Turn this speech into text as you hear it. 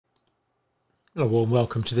Hello, warm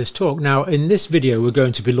welcome to this talk. Now, in this video, we're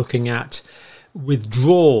going to be looking at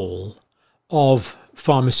withdrawal of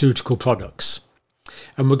pharmaceutical products.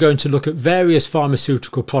 And we're going to look at various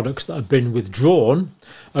pharmaceutical products that have been withdrawn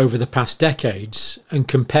over the past decades and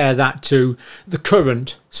compare that to the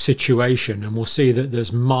current situation. And we'll see that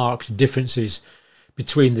there's marked differences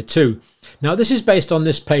between the two. Now, this is based on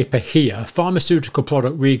this paper here, Pharmaceutical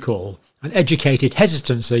Product Recall, an educated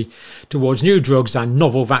hesitancy towards new drugs and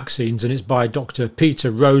novel vaccines, and it's by Dr.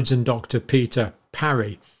 Peter Rhodes and Dr. Peter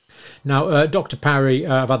Parry. Now, Dr. Parry,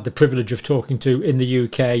 I've had the privilege of talking to in the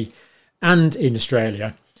UK and in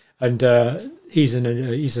Australia, and he's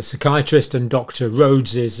a psychiatrist, and Dr.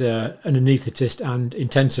 Rhodes is an anaesthetist and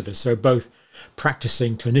intensivist, so both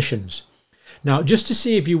practicing clinicians. Now, just to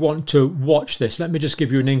see if you want to watch this, let me just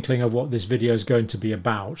give you an inkling of what this video is going to be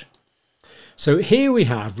about. So here we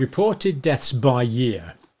have reported deaths by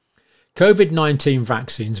year, COVID-19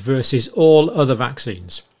 vaccines versus all other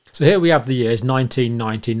vaccines. So here we have the years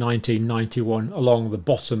 1990, 1991 along the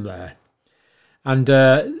bottom there. And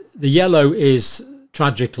the yellow is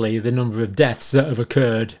tragically the number of deaths that have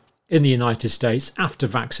occurred in the United States after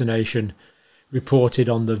vaccination reported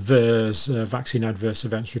on the VAERS, Vaccine Adverse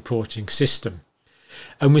Events Reporting System.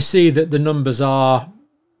 And we see that the numbers are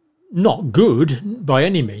not good by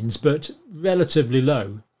any means, but relatively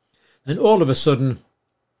low. And all of a sudden,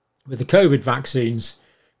 with the COVID vaccines,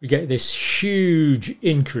 we get this huge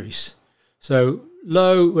increase. So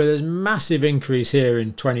low, where there's massive increase here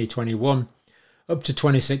in 2021, up to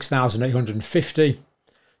 26,850,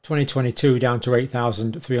 2022 down to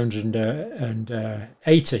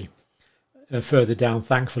 8,380, further down,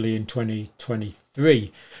 thankfully, in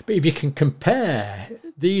 2023. But if you can compare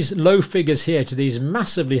these low figures here to these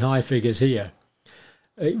massively high figures here,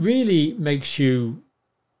 it really makes you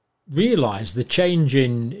realise the change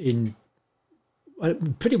in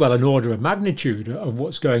pretty well an order of magnitude of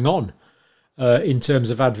what's going on in terms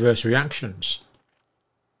of adverse reactions.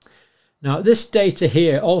 Now, this data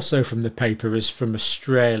here also from the paper is from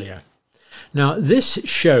Australia. Now, this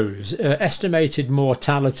shows estimated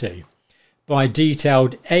mortality by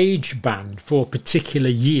detailed age band for particular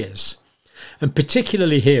years. And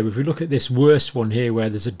particularly here, if we look at this worst one here where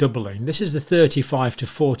there's a doubling, this is the 35 to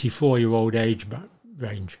 44-year-old age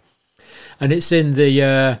range. And it's in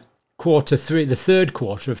the the third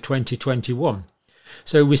quarter of 2021.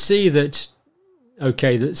 So we see that,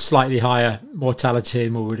 okay, that's slightly higher mortality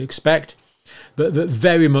than we would expect, but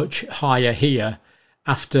very much higher here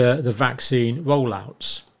after the vaccine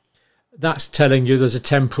rollouts. That's telling you there's a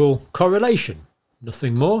temporal correlation.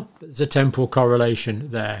 Nothing more, but there's a temporal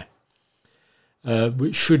correlation there,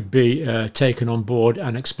 which should be taken on board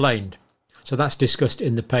and explained. So that's discussed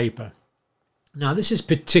in the paper. Now, this is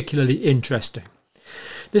particularly interesting.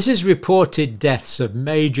 This is reported deaths of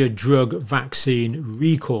major drug vaccine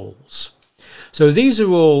recalls. So these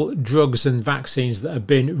are all drugs and vaccines that have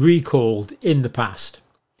been recalled in the past.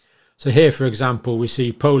 So here, for example, we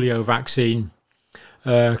see polio vaccine,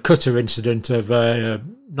 Cutter incident of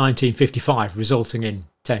 1955 resulting in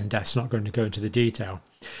 10 deaths, not going to go into the detail.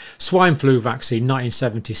 Swine flu vaccine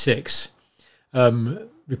 1976,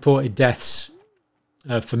 reported deaths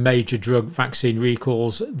for major drug vaccine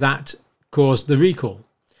recalls that caused the recall.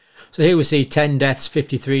 So here we see 10 deaths,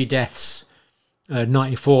 53 deaths,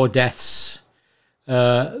 94 deaths.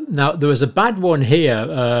 Now, there was a bad one here,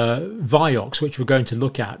 Vioxx, which we're going to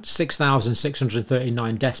look at,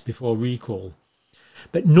 6,639 deaths before recall.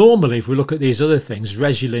 But normally, if we look at these other things,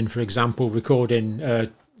 Resulin, for example, recording the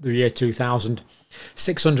year 2000,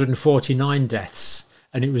 649 deaths,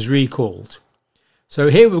 and it was recalled. So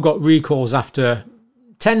here we've got recalls after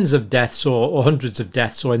tens of deaths or hundreds of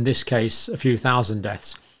deaths, or in this case, a few thousand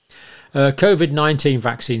deaths. COVID-19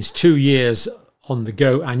 vaccines, 2 years on the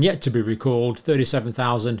go and yet to be recalled,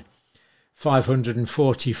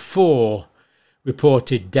 37,544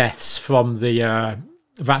 reported deaths from the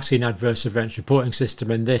Vaccine Adverse Events Reporting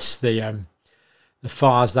System, and this, the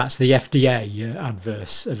FARS, that's the FDA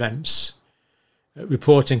Adverse Events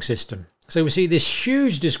Reporting System. So we see this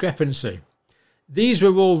huge discrepancy. These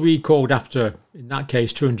were all recalled after, in that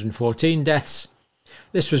case, 214 deaths.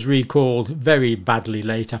 This was recalled very badly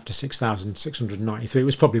late after 6,693. It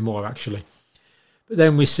was probably more, actually. But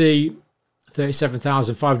then we see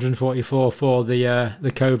 37,544 for the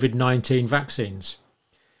COVID-19 vaccines.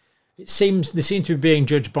 They seem to be being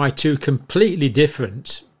judged by two completely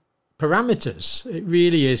different parameters. It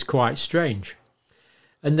really is quite strange.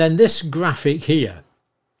 And then this graphic here,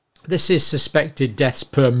 this is suspected deaths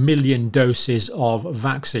per million doses of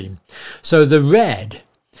vaccine. So the red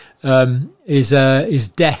is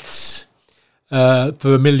deaths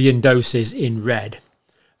for a million doses in red.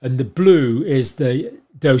 and the blue is the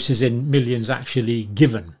doses in millions actually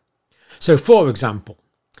given. So for example,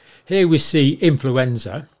 here we see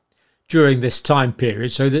influenza during this time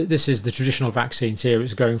period. So this is the traditional vaccines here.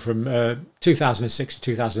 It's going from 2006 to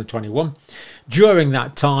 2021. During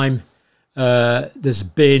that time, there's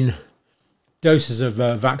been doses of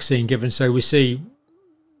vaccine given. So we see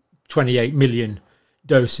 28 million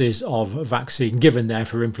doses of vaccine given there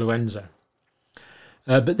for influenza.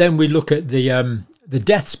 But then we look at the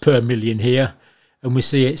deaths per million here, and we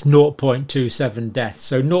see it's 0.27 deaths.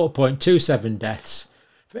 So 0.27 deaths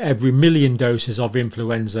for every million doses of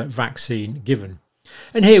influenza vaccine given.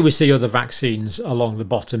 And here we see other vaccines along the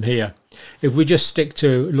bottom here. If we just stick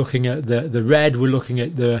to looking at the red, we're looking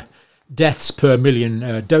at the deaths per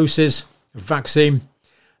million doses of vaccine.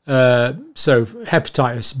 So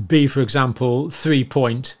hepatitis B, for example,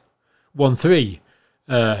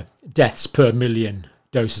 3.13 deaths per million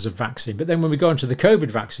doses of vaccine. But then when we go into the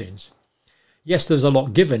COVID vaccines, yes, there's a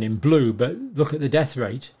lot given in blue, but look at the death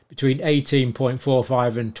rate between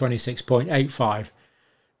 18.45 and 26.85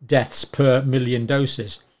 deaths per million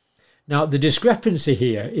doses. Now, the discrepancy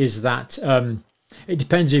here is that it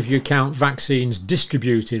depends if you count vaccines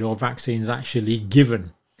distributed or vaccines actually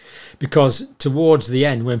given. Because towards the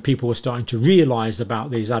end, when people were starting to realise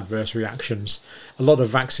about these adverse reactions, a lot of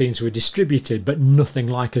vaccines were distributed, but nothing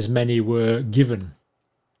like as many were given.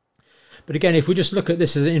 But again, if we just look at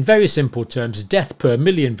this as in very simple terms, death per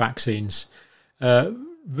million vaccines,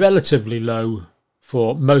 relatively low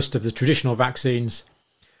for most of the traditional vaccines,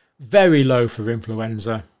 very low for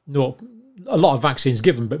influenza, a lot of vaccines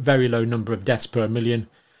given, but very low number of deaths per million.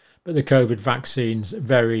 But the COVID vaccines,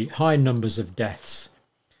 very high numbers of deaths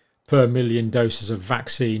per million doses of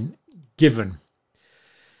vaccine given.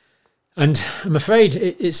 And I'm afraid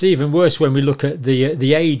it's even worse when we look at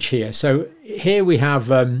the age here. So here we have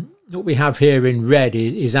what we have here in red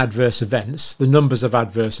is adverse events, the numbers of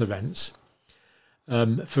adverse events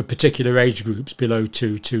for particular age groups below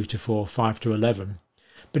 2 to 4, 5 to 11.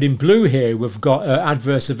 But in blue here we've got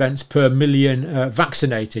adverse events per million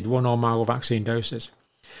vaccinated, one or more vaccine doses.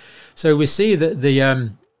 So we see that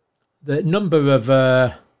the number of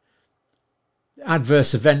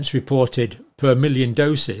adverse events reported per million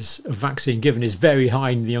doses of vaccine given is very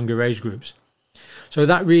high in the younger age groups. So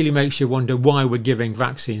that really makes you wonder why we're giving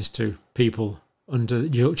vaccines to people under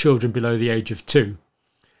children below the age of 2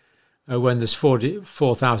 when there's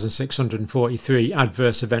 4,643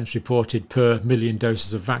 adverse events reported per million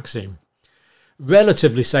doses of vaccine.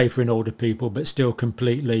 Relatively safer in older people, but still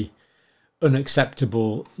completely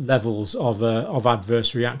unacceptable levels of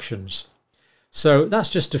adverse reactions. So that's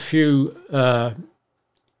just a few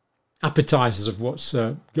appetizers of what's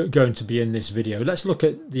going to be in this video. Let's look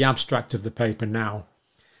at the abstract of the paper now.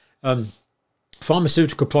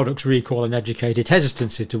 Pharmaceutical products recall and educated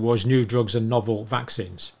hesitancy towards new drugs and novel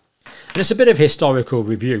vaccines. And it's a bit of historical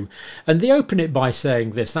review. And they open it by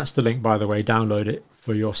saying this. That's the link, by the way. Download it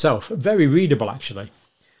for yourself. Very readable, actually.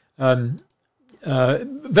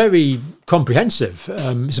 Very comprehensive.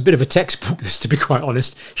 It's a bit of a textbook, this, to be quite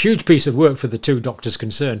honest. Huge piece of work for the two doctors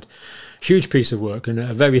concerned. Huge piece of work and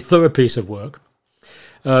a very thorough piece of work.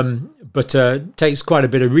 But takes quite a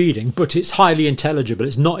bit of reading, but it's highly intelligible.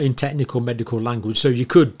 It's not in technical medical language, so you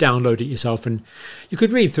could download it yourself and you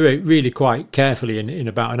could read through it really quite carefully in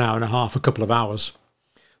about an hour and a half, a couple of hours.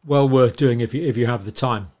 Well worth doing if you have the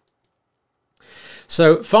time.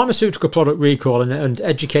 So pharmaceutical product recall and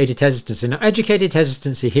educated hesitancy. Now, educated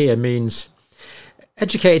hesitancy here means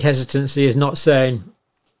educated hesitancy is not saying,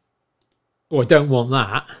 oh, I don't want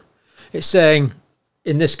that. It's saying,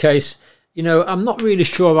 in this case, you know, I'm not really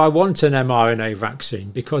sure I want an mRNA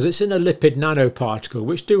vaccine because it's in a lipid nanoparticle,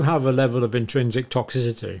 which do have a level of intrinsic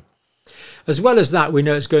toxicity. As well as that, we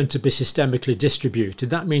know it's going to be systemically distributed.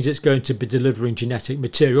 That means it's going to be delivering genetic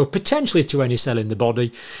material potentially to any cell in the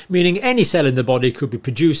body, meaning any cell in the body could be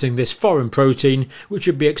producing this foreign protein, which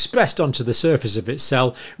would be expressed onto the surface of its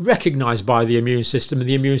cell, recognized by the immune system, and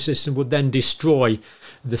the immune system would then destroy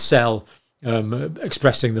the cell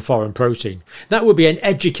expressing the foreign protein. That would be an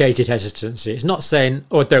educated hesitancy. It's not saying,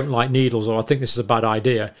 oh, I don't like needles, or I think this is a bad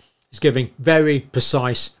idea. It's giving very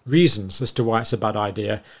precise reasons as to why it's a bad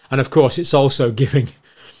idea. And of course, it's also giving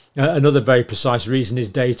another very precise reason is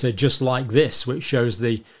data just like this, which shows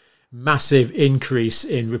the massive increase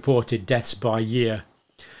in reported deaths by year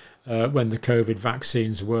when the COVID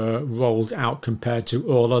vaccines were rolled out compared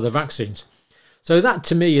to all other vaccines. So that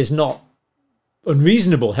to me is not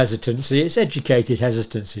unreasonable hesitancy, it's educated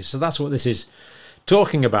hesitancy. So that's what this is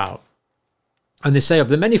talking about. And they say of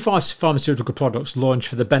the many pharmaceutical products launched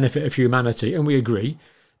for the benefit of humanity, and we agree,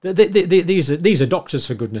 These are doctors,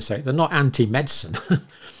 for goodness sake. They're not anti-medicine.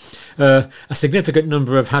 A significant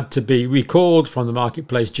number have had to be recalled from the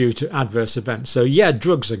marketplace due to adverse events. So yeah,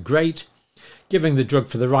 drugs are great. Giving the drug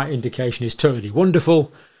for the right indication is totally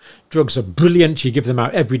wonderful. Drugs are brilliant. You give them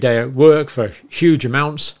out every day at work for huge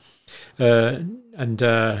amounts.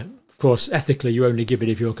 Of course, ethically, you only give it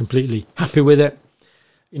if you're completely happy with it.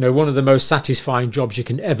 You know, one of the most satisfying jobs you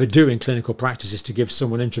can ever do in clinical practice is to give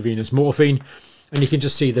someone intravenous morphine, and you can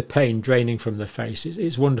just see the pain draining from their face.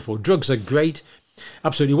 It's wonderful. Drugs are great,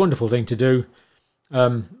 absolutely wonderful thing to do,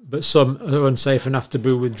 but some are unsafe enough to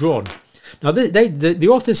be withdrawn. Now, the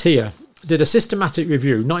authors here did a systematic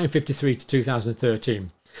review, 1953 to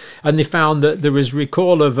 2013, and they found that there was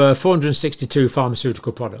recall of 462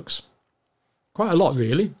 pharmaceutical products. Quite a lot,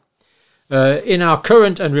 really. In our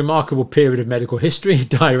current and remarkable period of medical history,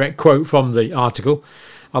 direct quote from the article.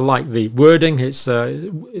 I like the wording. It's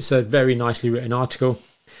a very nicely written article.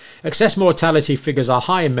 Excess mortality figures are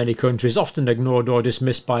high in many countries, often ignored or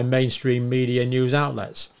dismissed by mainstream media news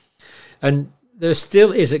outlets. And there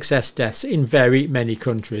still is excess deaths in very many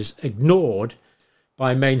countries, ignored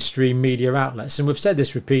by mainstream media outlets. And we've said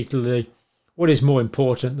this repeatedly. What is more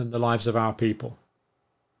important than the lives of our people?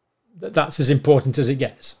 That's as important as it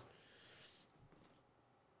gets.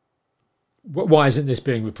 Why isn't this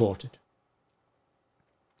being reported?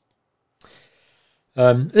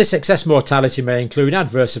 This excess mortality may include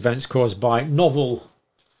adverse events caused by novel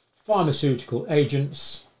pharmaceutical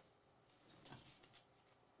agents.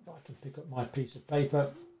 If I can pick up my piece of paper.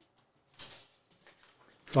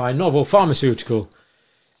 By novel pharmaceutical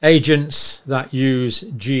agents that use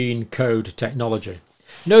gene code technology.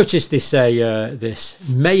 Notice they say this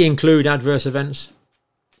may include adverse events.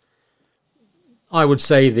 I would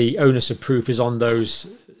say the onus of proof is on those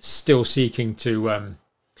still seeking to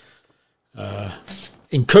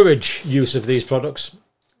encourage use of these products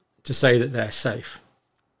to say that they're safe.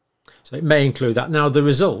 So it may include that. Now, the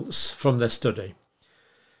results from their study,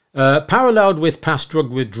 paralleled with past drug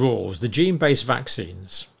withdrawals, the gene-based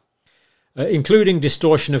vaccines, including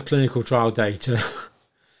distortion of clinical trial data,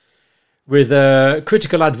 with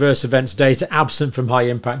critical adverse events data absent from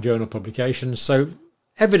high-impact journal publications. So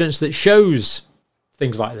evidence that shows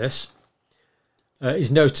things like this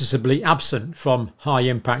is noticeably absent from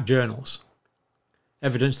high-impact journals.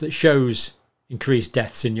 Evidence that shows increased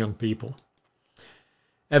deaths in young people.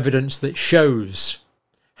 Evidence that shows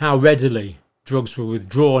how readily drugs were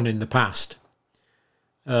withdrawn in the past.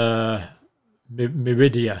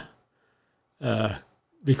 Meridia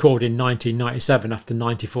recorded in 1997 after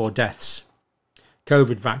 94 deaths.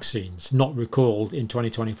 COVID vaccines not recalled in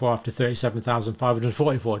 2024 after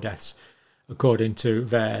 37,544 deaths, according to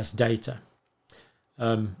VAERS data.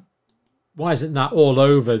 Why isn't that all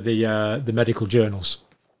over the medical journals?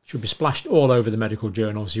 Should be splashed all over the medical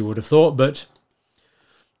journals, you would have thought, but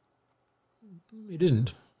it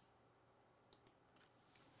isn't.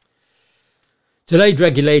 Delayed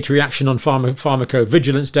regulatory action on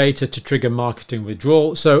pharmacovigilance data to trigger marketing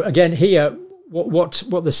withdrawal. So again, here, what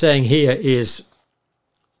they're saying here is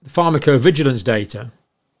the pharmacovigilance data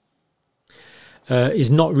is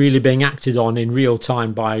not really being acted on in real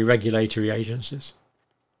time by regulatory agencies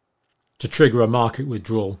to trigger a market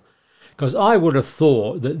withdrawal. Because I would have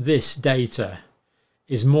thought that this data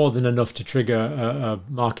is more than enough to trigger a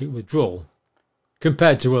market withdrawal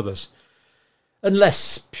compared to others.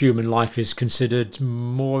 Unless human life is considered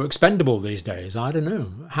more expendable these days. I don't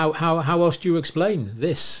know. How else do you explain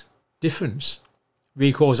this difference?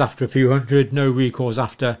 Recalls after a few hundred, no recalls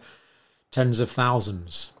after tens of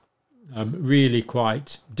thousands. Really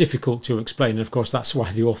quite difficult to explain. And of course, that's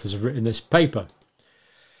why the authors have written this paper.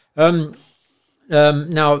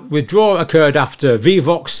 Now, withdrawal occurred after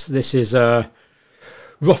Vivox. This is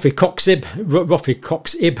Rofecoxib.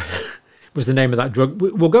 Rofecoxib was the name of that drug.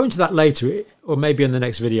 We'll go into that later, or maybe in the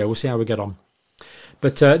next video. We'll see how we get on.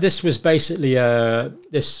 But this was basically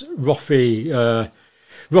this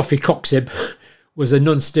Rofecoxib was a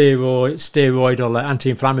non-steroidal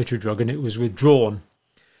anti-inflammatory drug, and it was withdrawn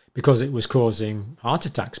because it was causing heart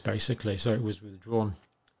attacks, basically. So it was withdrawn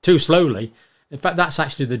too slowly. In fact, that's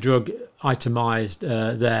actually the drug itemised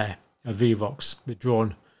there, Vivox,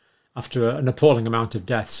 withdrawn after an appalling amount of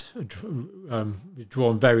deaths,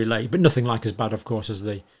 withdrawn very late, but nothing like as bad, of course, as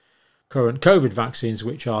the current COVID vaccines,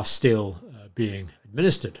 which are still being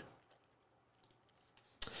administered.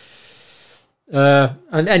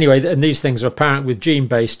 And anyway, and these things are apparent with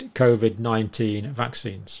gene-based COVID-19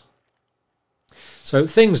 vaccines. So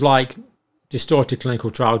things like distorted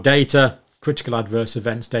clinical trial data, critical adverse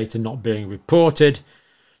events data not being reported,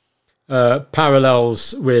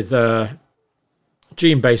 parallels with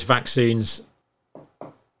gene-based vaccines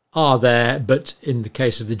are there, but in the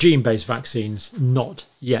case of the gene-based vaccines, not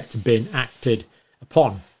yet been acted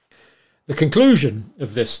upon. The conclusion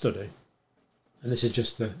of this study, and this is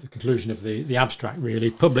just the conclusion of the abstract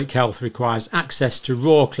really, public health requires access to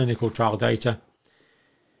raw clinical trial data.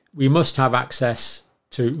 We must have access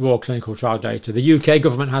to raw clinical trial data. The UK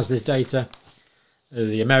government has this data.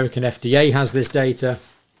 The American FDA has this data.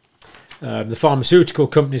 The pharmaceutical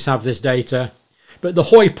companies have this data. But the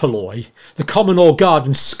hoi polloi, the common or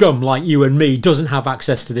garden scum like you and me, doesn't have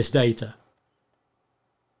access to this data.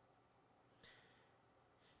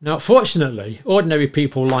 Now, fortunately, ordinary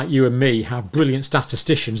people like you and me have brilliant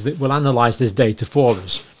statisticians that will analyse this data for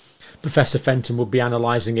us. Professor Fenton would be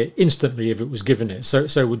analysing it instantly if it was given it.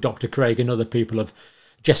 So would Dr. Craig and other people of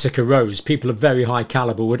Jessica Rose. People of very high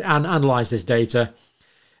calibre would analyse this data,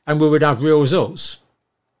 and we would have real results.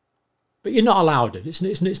 But you're not allowed it.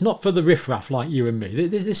 It's not for the riffraff like you and me.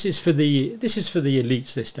 This is for the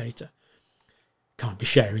elites. This data can't be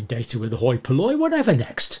sharing data with the hoi polloi. Whatever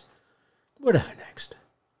next. Whatever next.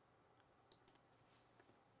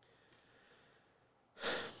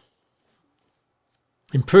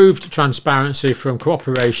 Improved transparency from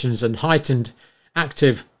cooperations and heightened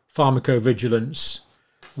active pharmacovigilance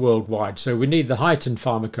worldwide. So we need the heightened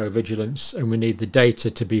pharmacovigilance, and we need the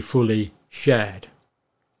data to be fully shared.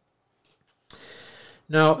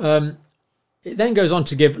 Now, it then goes on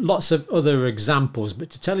to give lots of other examples, but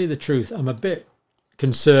to tell you the truth, I'm a bit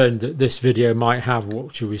concerned that this video might have,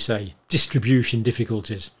 what shall we say, distribution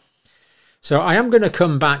difficulties. So I am going to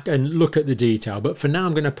come back and look at the detail, but for now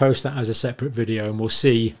I'm going to post that as a separate video, and we'll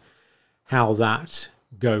see how that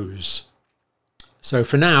goes. So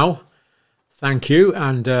for now, thank you,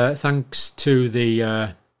 and thanks to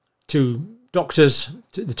the two doctors,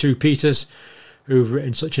 the two Peters, who've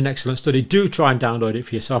written such an excellent study. Do try and download it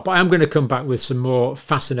for yourself. But I am going to come back with some more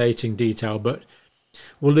fascinating detail, but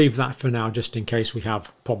we'll leave that for now just in case we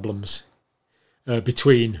have problems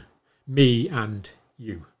between me and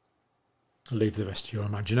you. I'll leave the rest to your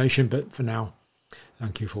imagination, but for now,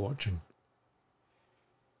 thank you for watching.